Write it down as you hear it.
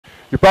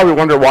You probably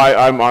wonder why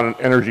I'm on an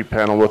energy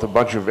panel with a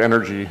bunch of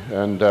energy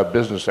and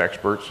business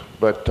experts,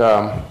 but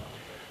I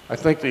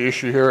think the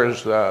issue here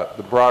is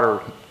the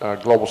broader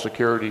global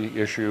security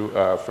issue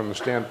from the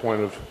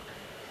standpoint of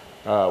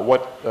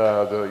what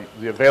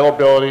the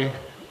availability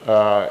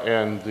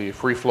and the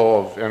free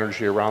flow of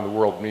energy around the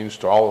world means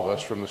to all of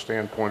us from the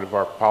standpoint of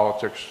our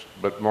politics,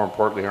 but more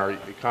importantly, our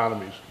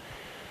economies.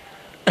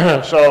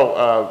 So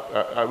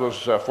I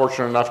was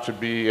fortunate enough to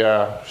be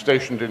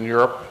stationed in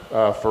Europe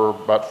for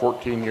about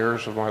 14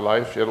 years of my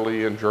life,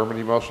 Italy and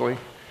Germany mostly.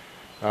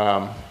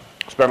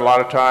 Spent a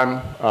lot of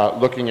time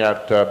looking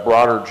at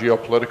broader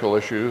geopolitical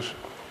issues.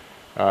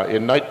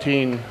 In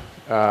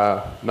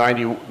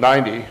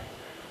 1990,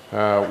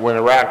 when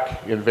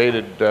Iraq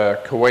invaded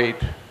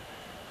Kuwait,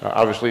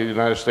 obviously the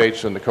United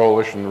States and the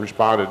coalition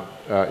responded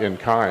in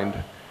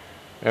kind.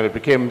 And it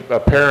became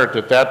apparent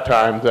at that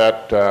time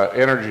that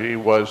energy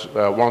was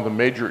one of the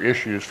major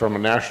issues from a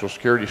national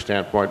security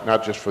standpoint,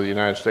 not just for the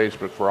United States,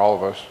 but for all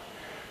of us.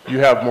 You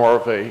have more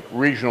of a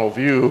regional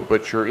view,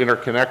 but you're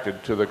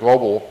interconnected to the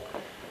global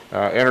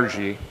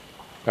energy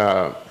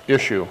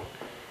issue.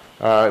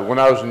 When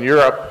I was in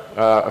Europe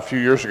a few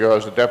years ago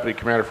as the Deputy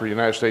Commander for the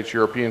United States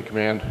European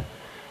Command,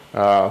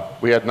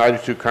 we had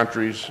 92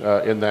 countries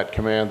in that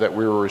command that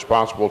we were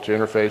responsible to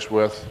interface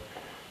with,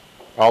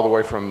 all the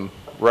way from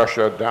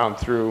Russia down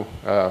through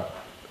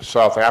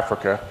South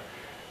Africa.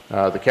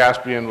 The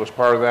Caspian was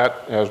part of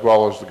that, as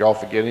well as the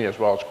Gulf of Guinea, as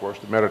well as, of course,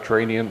 the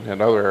Mediterranean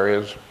and other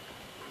areas.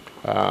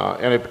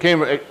 And it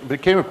became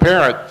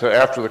apparent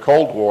after the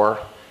Cold War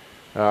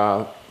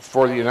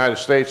for the United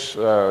States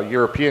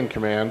European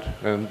Command,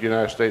 and the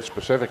United States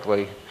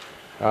specifically,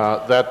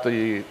 that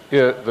the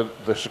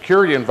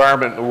security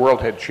environment in the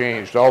world had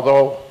changed.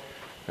 Although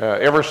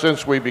ever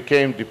since we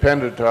became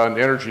dependent on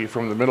energy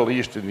from the Middle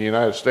East and the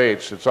United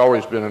States, it's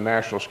always been a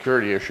national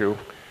security issue.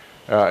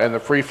 And the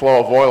free flow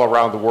of oil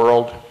around the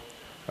world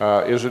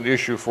is an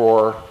issue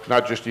for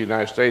not just the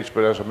United States,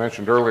 but as I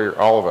mentioned earlier,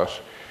 all of us.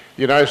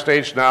 The United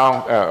States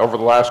now, over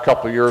the last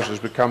couple of years, has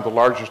become the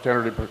largest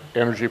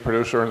energy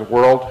producer in the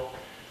world.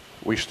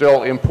 We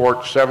still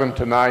import 7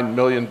 to 9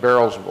 million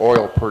barrels of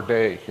oil per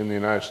day in the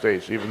United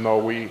States, even though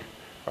we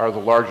are the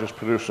largest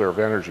producer of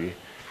energy.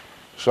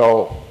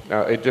 So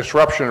a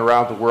disruption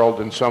around the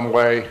world in some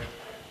way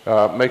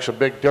makes a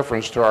big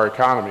difference to our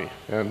economy.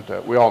 And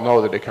we all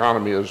know that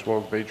economy is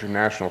one of the major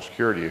national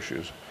security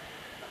issues.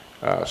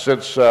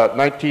 Since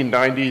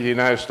 1990, the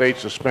United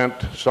States has spent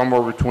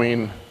somewhere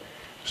between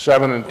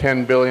 $7 and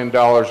 $10 billion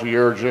a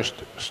year just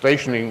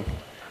stationing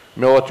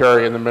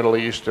military in the Middle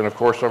East. And of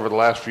course, over the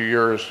last few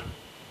years,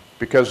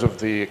 because of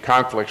the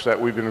conflicts that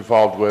we've been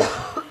involved with,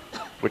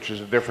 which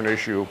is a different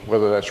issue,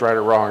 whether that's right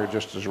or wrong or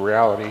just as a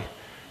reality,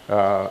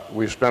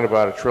 we've spent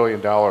about $1 trillion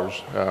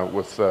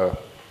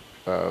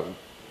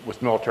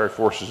with military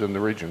forces in the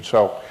region.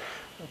 So,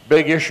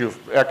 big issue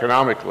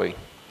economically.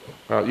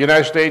 The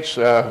United States,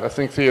 I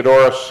think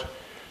Theodoros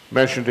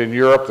mentioned in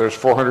Europe, there's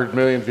 400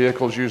 million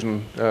vehicles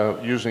using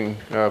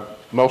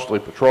mostly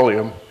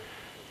petroleum.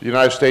 The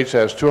United States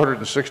has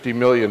 260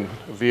 million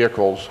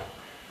vehicles,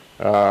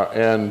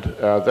 and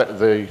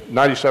the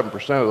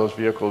 97% of those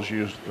vehicles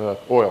use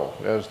oil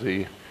as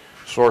the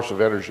source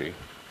of energy.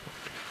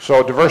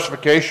 So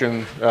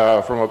diversification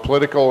from a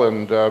political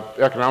and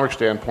economic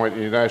standpoint in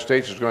the United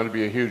States is going to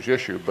be a huge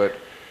issue. But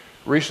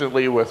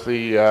recently, with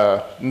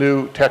the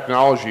new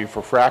technology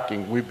for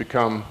fracking, we've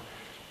become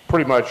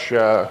pretty much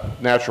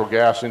natural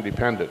gas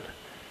independent.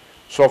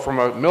 So from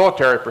a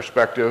military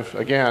perspective,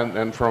 again,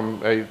 and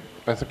from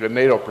I think a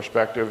NATO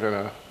perspective and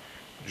a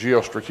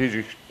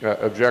geostrategic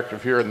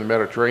objective here in the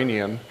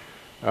Mediterranean,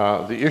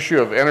 the issue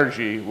of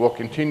energy will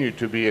continue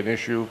to be an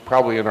issue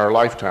probably in our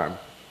lifetime.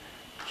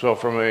 So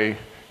from a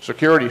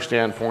security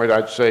standpoint,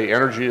 I'd say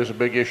energy is a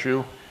big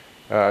issue.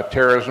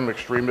 Terrorism,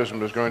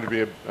 extremism is going to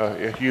be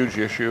a huge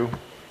issue.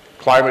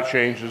 Climate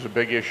change is a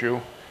big issue.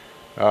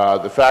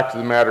 The fact of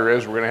the matter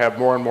is we're going to have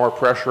more and more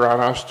pressure on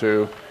us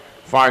to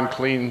find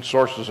clean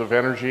sources of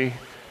energy,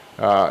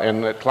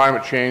 and that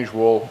climate change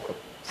will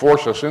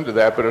force us into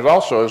that, but it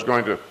also is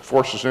going to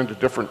force us into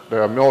different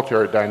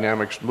military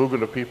dynamics,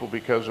 movement of people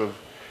because of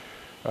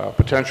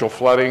potential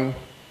flooding,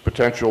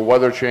 potential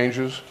weather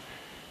changes.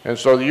 And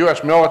so the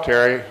U.S.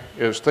 military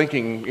is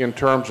thinking in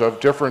terms of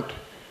different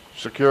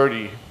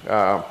security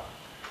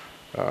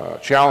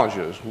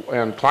challenges,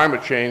 and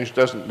climate change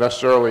doesn't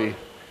necessarily,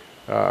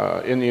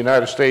 in the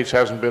United States,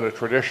 hasn't been a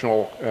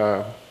traditional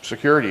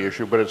security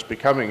issue, but it's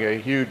becoming a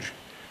huge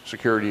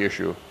security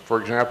issue.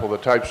 For example, the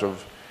types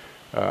of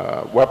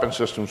weapon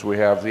systems we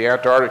have. The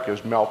Antarctic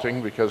is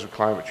melting because of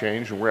climate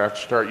change, and we're going to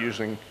have to start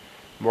using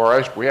more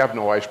ice. We have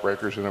no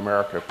icebreakers in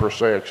America per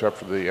se, except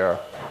for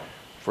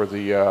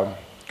the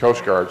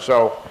Coast Guard.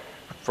 So,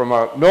 from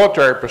a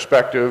military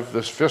perspective,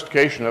 the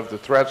sophistication of the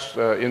threats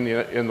in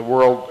the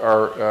world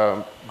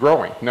are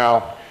growing.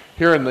 Now,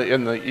 here in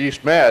the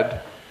East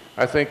Med,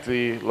 I think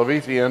the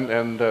Leviathan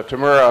and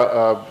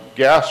Tamura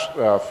gas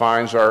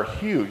finds are a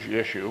huge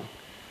issue.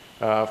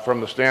 From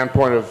the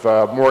standpoint of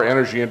more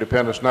energy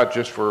independence, not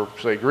just for,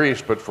 say,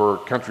 Greece, but for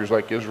countries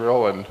like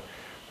Israel and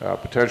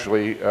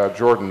potentially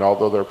Jordan,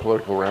 although there are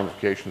political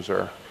ramifications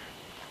there.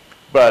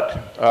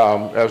 But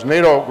as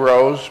NATO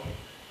grows,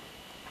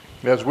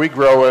 as we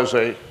grow as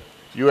a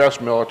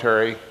U.S.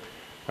 military,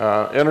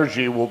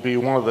 energy will be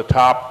one of the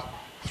top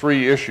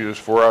 3 issues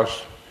for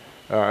us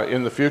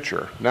in the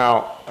future.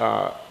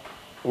 Now,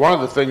 one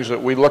of the things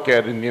that we look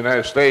at in the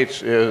United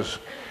States is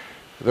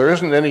there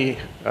isn't any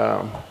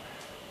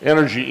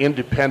energy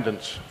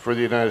independence for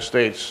the United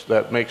States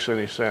that makes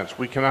any sense.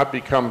 We cannot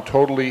become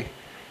totally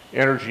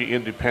energy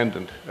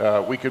independent.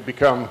 We could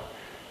become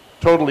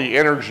totally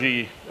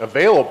energy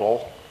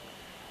available,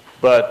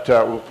 but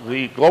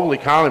the global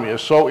economy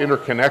is so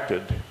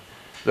interconnected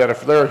that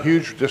if there are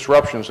huge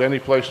disruptions any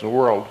place in the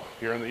world,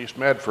 here in the East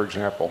Med, for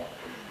example,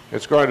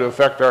 it's going to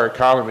affect our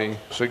economy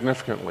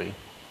significantly.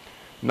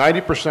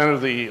 90%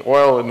 of the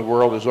oil in the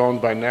world is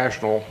owned by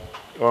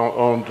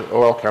national-owned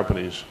oil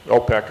companies,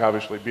 OPEC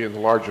obviously being the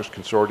largest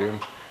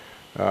consortium,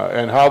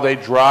 and how they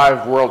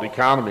drive world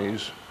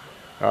economies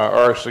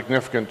are a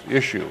significant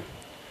issue.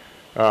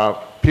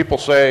 People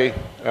say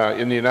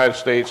in the United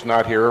States,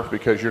 not here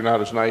because you're not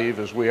as naive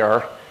as we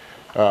are,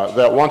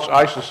 that once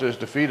ISIS is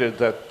defeated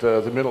that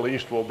the Middle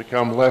East will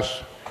become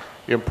less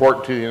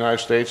important to the United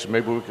States, and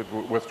maybe we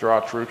could withdraw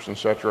troops,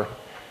 etc.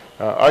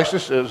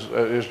 ISIS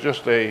is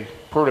just a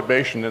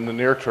perturbation in the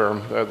near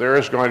term. There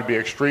is going to be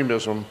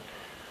extremism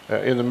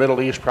in the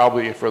Middle East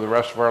probably for the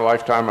rest of our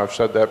lifetime. I've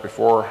said that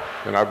before,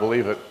 and I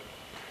believe it.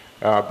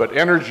 But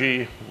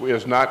energy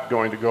is not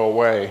going to go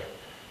away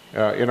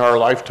in our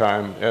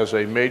lifetime as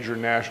a major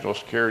national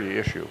security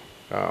issue.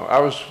 I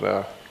was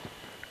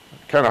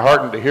kind of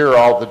heartened to hear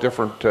all the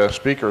different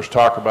speakers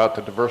talk about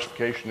the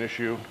diversification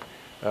issue,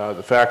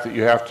 the fact that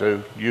you have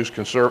to use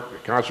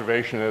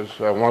conservation as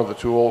one of the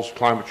tools,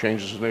 climate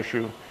change is an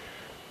issue.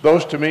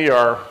 Those to me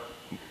are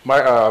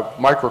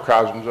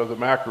microcosms of the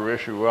macro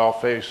issue we all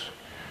face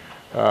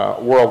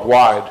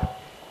worldwide.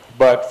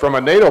 But from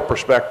a NATO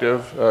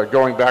perspective,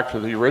 going back to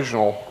the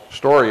original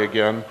story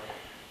again,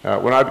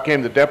 when I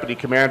became the deputy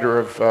commander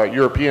of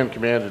European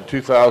Command in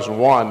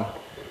 2001,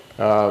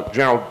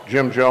 General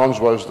Jim Jones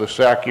was the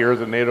SACEUR,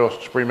 the NATO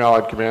Supreme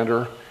Allied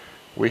Commander.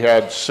 We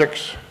had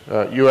 6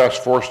 U.S.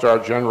 4-star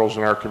generals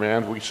in our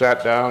command. We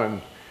sat down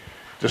and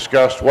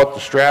discussed what the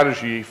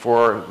strategy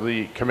for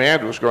the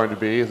command was going to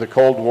be. The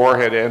Cold War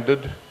had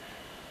ended.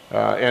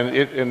 And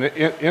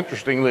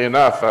interestingly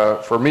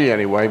enough, for me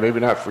anyway, maybe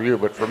not for you,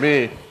 but for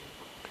me,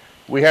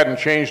 we hadn't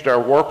changed our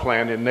war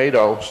plan in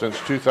NATO since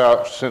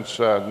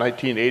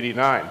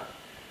 1989.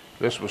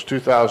 This was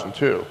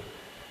 2002.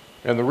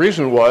 And the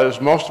reason was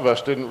most of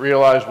us didn't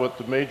realize what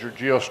the major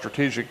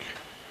geostrategic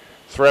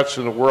threats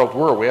in the world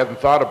were. We hadn't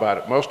thought about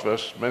it. Most of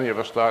us, many of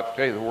us thought,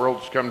 hey, the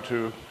world's come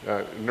to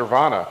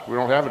nirvana. We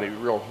don't have any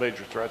real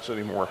major threats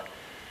anymore.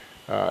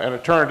 And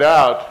it turned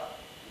out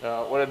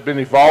what had been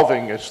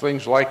evolving is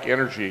things like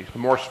energy,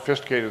 more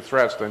sophisticated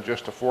threats than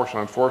just a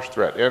force-on-force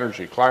threat,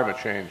 energy, climate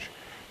change,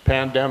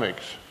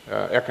 pandemics,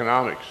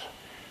 economics.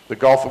 The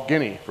Gulf of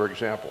Guinea, for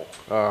example.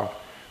 A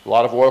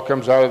lot of oil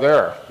comes out of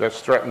there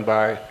that's threatened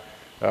by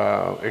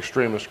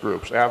extremist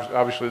groups.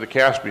 Obviously the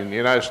Caspian. The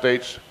United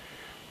States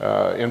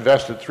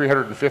invested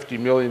 $350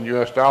 million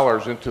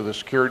US into the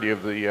security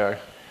of the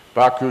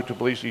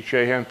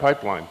Baku-Tbilisi-Ceyhan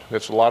pipeline.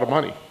 That's a lot of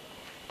money.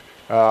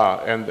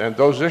 And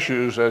those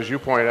issues, as you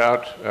point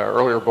out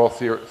earlier, both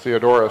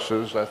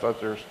Theodorus's, I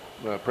thought their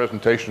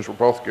presentations were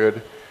both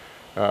good,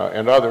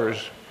 and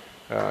others,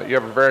 you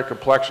have a very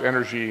complex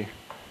energy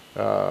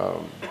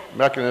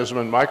mechanism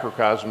and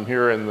microcosm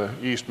here in the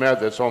East Med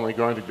that's only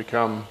going to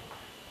become,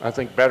 I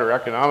think, better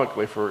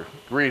economically for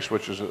Greece,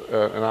 which is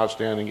an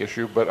outstanding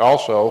issue, but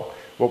also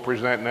will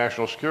present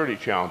national security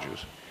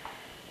challenges.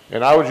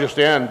 And I would just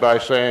end by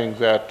saying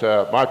that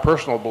my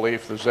personal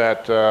belief is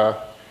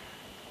that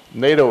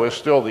NATO is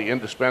still the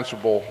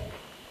indispensable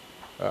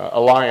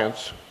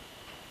alliance.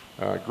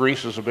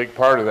 Greece is a big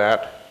part of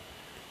that.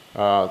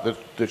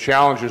 The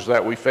challenges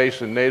that we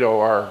face in NATO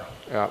are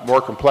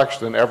more complex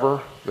than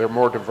ever. They're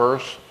more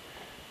diverse.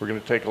 We're going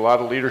to take a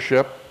lot of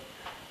leadership.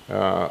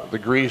 The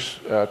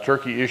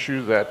Greece-Turkey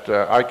issue that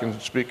I can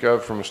speak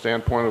of from a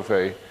standpoint of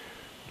a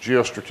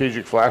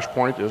geostrategic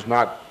flashpoint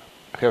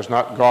has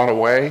not gone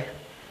away.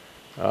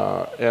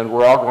 And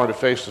we're all going to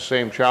face the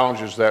same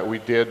challenges that we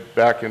did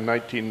back in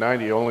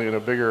 1990, only in a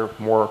bigger,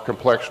 more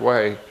complex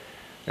way.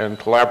 And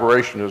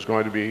collaboration is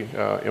going to be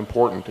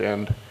important.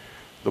 And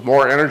the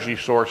more energy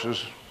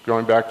sources,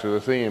 going back to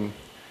the theme,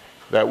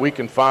 that we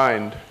can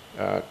find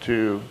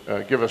to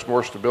give us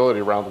more stability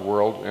around the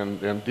world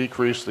and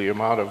decrease the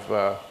amount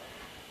of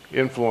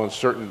influence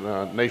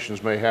certain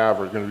nations may have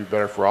are going to be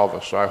better for all of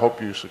us. So I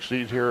hope you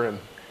succeed here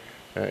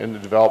in the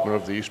development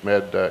of the East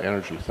Med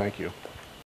energy. Thank you.